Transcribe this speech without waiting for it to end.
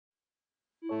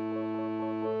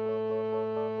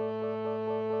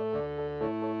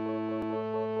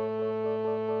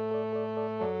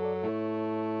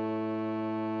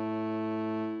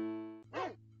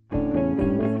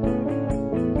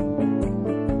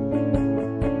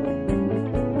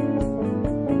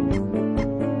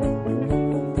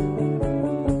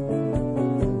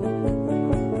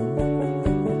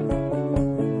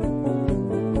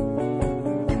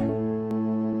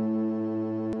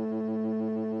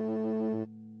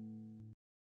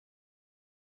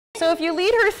So if you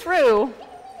lead her through,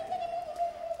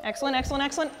 excellent, excellent,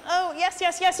 excellent. Oh, yes,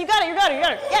 yes, yes, you got it, you got it, you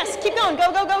got it. Yes, keep going,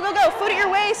 go, go, go, go, go. Foot at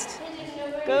your waist.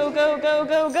 Go, go, go,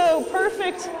 go, go.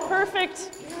 Perfect,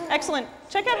 perfect. Excellent.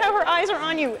 Check out how her eyes are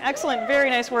on you. Excellent, very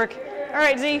nice work. All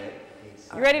right, Z,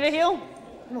 you ready to heel?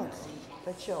 No,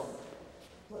 let's show.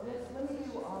 Let me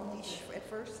do on leash at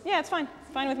first. Yeah, it's fine.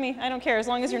 Fine with me. I don't care, as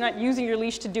long as you're not using your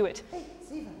leash to do it. Hey,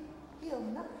 Stephen, heel,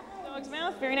 no. Dog's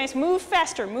mouth, very nice. Move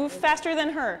faster than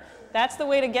her. That's the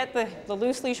way to get the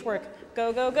loose leash work.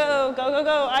 Go, go, go, go, go,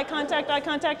 go. Eye contact, eye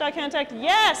contact, eye contact.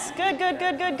 Yes, good, good,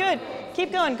 good, good, good.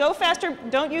 Keep going, go faster,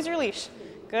 don't use your leash.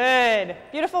 Good,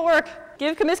 beautiful work.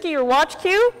 Give Comiskey your watch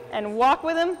cue and walk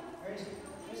with him.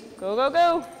 Go, go,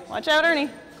 go. Watch out, Ernie.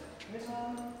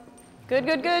 Good,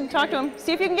 good, good. Talk to him.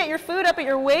 See if you can get your food up at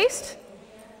your waist.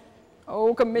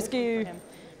 Oh, Comiskey.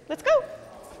 Let's go.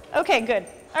 Okay, good.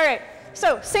 All right,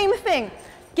 so same thing.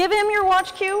 Give him your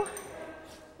watch cue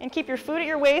and keep your food at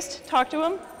your waist. Talk to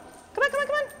him. Come on, come on,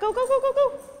 come on. Go, go, go, go,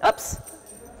 go. Oops.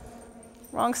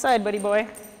 Wrong side, buddy boy.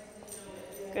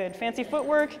 Good, fancy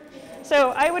footwork.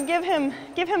 So I would give him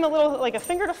a little, like a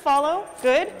finger to follow.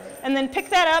 Good. And then pick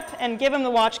that up and give him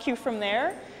the watch cue from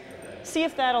there. See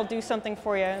if that'll do something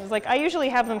for you. It's like I usually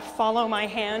have them follow my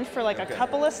hand for like a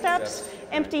couple of steps.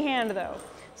 Empty hand though.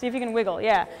 See if you can wiggle.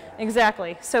 Yeah,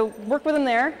 exactly. So work with him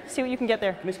there. See what you can get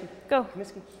there. Comiskey. Go.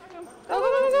 Comiskey. Go, go,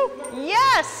 go, go, go.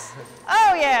 Yes!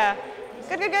 Oh, yeah.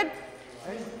 Good, good, good.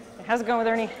 How's it going with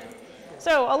Ernie?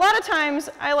 So a lot of times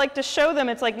I like to show them,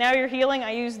 it's like now you're healing,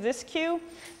 I use this cue.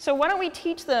 So why don't we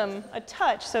teach them a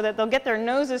touch so that they'll get their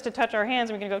noses to touch our hands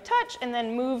and we can go touch and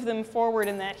then move them forward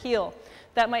in that heel.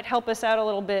 That might help us out a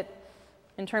little bit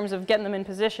in terms of getting them in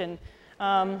position.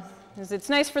 It's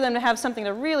nice for them to have something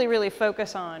to really, really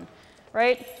focus on,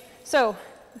 right? So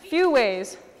a few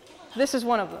ways. This is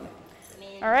one of them.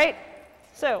 All right?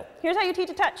 So here's how you teach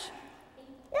a touch.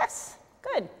 Yes,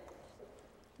 good.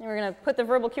 And we're going to put the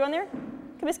verbal cue on there.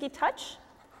 Comiskey, touch.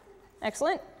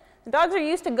 Excellent. The dogs are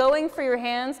used to going for your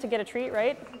hands to get a treat,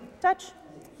 right? Touch.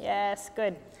 Yes,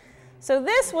 good. So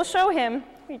this will show him,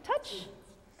 you touch,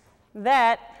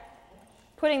 that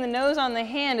putting the nose on the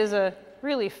hand is a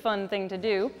really fun thing to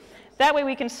do. That way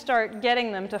we can start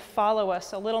getting them to follow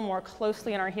us a little more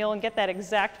closely in our heel and get that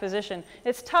exact position.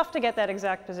 It's tough to get that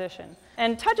exact position.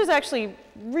 And touch is actually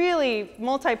really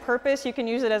multi-purpose. You can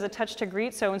use it as a touch to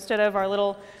greet. So instead of our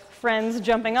little friends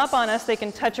jumping up on us, they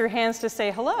can touch your hands to say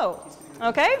hello.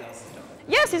 Okay?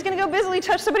 Yes, he's going to go busily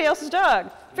touch somebody else's dog.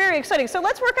 Very exciting. So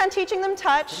let's work on teaching them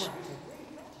touch.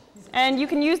 And you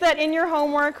can use that in your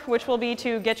homework, which will be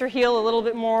to get your heel a little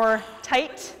bit more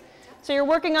tight. So you're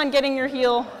working on getting your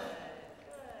heel.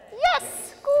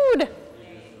 Yes, good.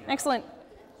 Excellent.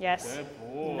 Yes.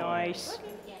 Nice.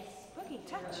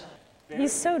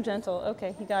 He's so gentle.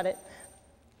 Okay, he got it.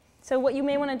 So what you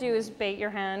may want to do is bait your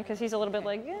hand because he's a little bit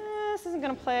like, this isn't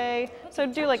going to play. So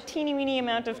do like teeny weeny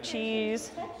amount of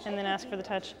cheese and then ask for the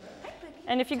touch.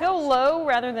 And if you go low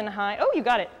rather than high, oh, you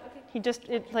got it. He just,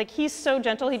 he's so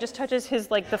gentle, he just touches his,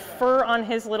 like the fur on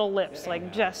his little lips,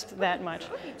 like just that much.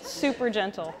 Super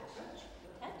gentle.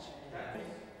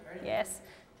 Yes.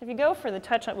 If you go for the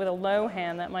touch with a low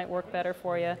hand, that might work better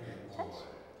for you.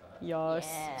 Yes,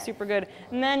 super good.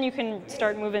 And then you can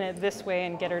start moving it this way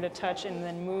and get her to touch and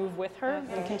then move with her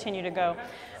and continue to go.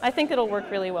 I think it'll work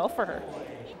really well for her.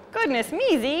 Goodness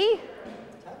me, Z.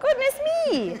 Goodness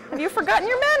me. Have you forgotten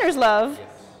your manners, love?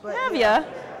 Have ya?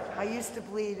 I used to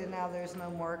bleed and now there's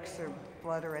no marks or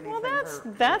blood or anything. Well,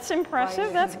 that's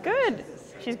impressive. That's good.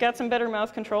 She's got some better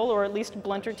mouth control, or at least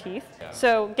blunter teeth.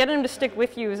 So getting him to stick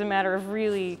with you is a matter of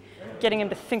really getting him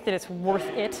to think that it's worth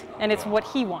it and it's what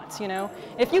he wants, you know?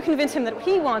 If you convince him that what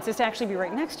he wants is to actually be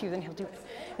right next to you, then he'll do it.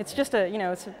 It's just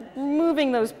it's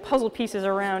moving those puzzle pieces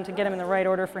around to get them in the right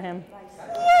order for him.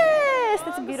 Yes,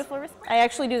 that's a beautiful response. I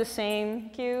actually do the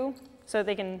same cue so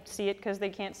they can see it because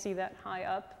they can't see that high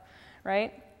up,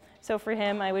 right? So for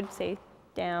him, I would say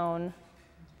down,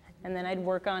 and then I'd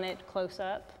work on it close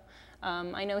up.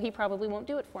 I know he probably won't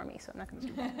do it for me, so I'm not going to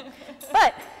do that.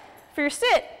 But for your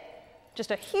sit, just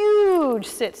a huge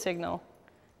sit signal.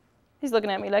 He's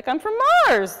looking at me like I'm from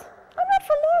Mars. I'm not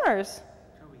from Mars.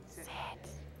 Sit.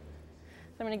 So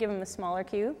I'm going to give him a smaller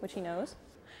cue, which he knows.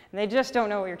 And they just don't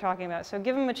know what you're talking about. So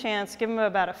give him a chance. Give him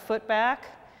about a foot back,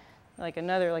 like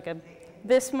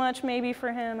this much maybe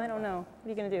for him. I don't know. What are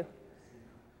you going to do?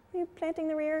 Are you planting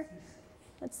the rear?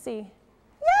 Let's see.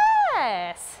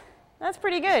 Yes! That's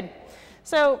pretty good.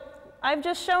 So I've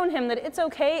just shown him that it's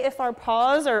okay if our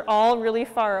paws are all really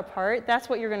far apart. That's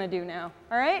what you're going to do now.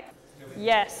 All right?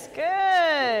 Yes.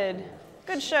 Good.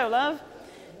 Good show, love.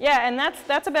 Yeah, and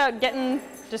that's about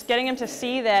just getting him to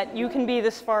see that you can be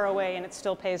this far away and it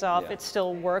still pays off, it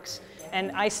still works,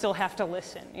 and I still have to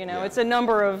listen. You know, it's a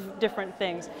number of different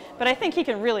things. But I think he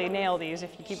can really nail these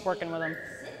if you keep working with him.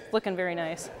 Looking very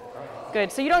nice.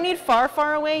 Good. So you don't need far,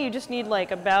 far away. You just need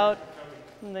like about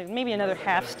maybe another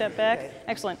half step back.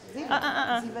 Excellent. Is he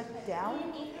back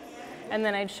down? And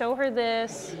then I'd show her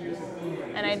this,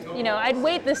 and I'd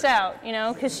wait this out,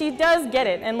 because she does get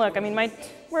it. And look, I mean,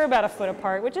 we're about a foot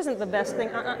apart, which isn't the best thing.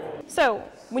 So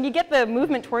when you get the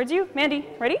movement towards you, Mandy,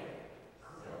 ready?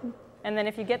 And then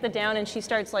if you get the down and she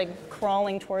starts like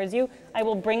crawling towards you, I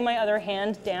will bring my other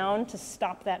hand down to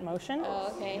stop that motion.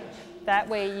 Oh, okay. That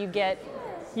way you get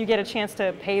a chance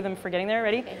to pay them for getting there.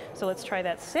 Ready? Okay. So let's try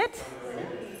that sit.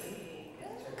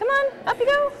 Come on, up you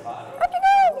go. Up you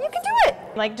go. You can do it.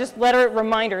 Like just let her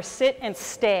remind her, sit and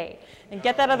stay. And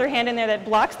get that other hand in there that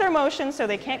blocks their motion so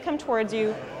they can't come towards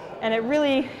you. And it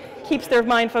really keeps their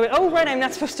mind focused. Oh, right, I'm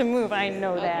not supposed to move. I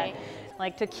know that.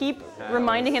 Like to keep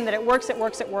reminding him that it works, it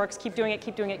works, it works. Keep doing it,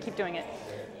 keep doing it, keep doing it.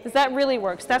 Because that really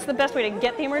works. That's the best way to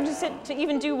get the emergency sit, to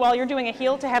even do while you're doing a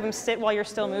heel, to have him sit while you're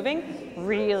still moving.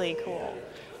 Really cool.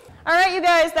 All right, you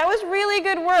guys, that was really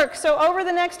good work. So over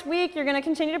the next week, you're going to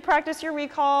continue to practice your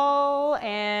recall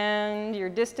and your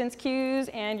distance cues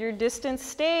and your distance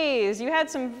stays. You had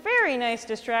some very nice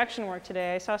distraction work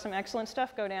today. I saw some excellent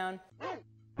stuff go down.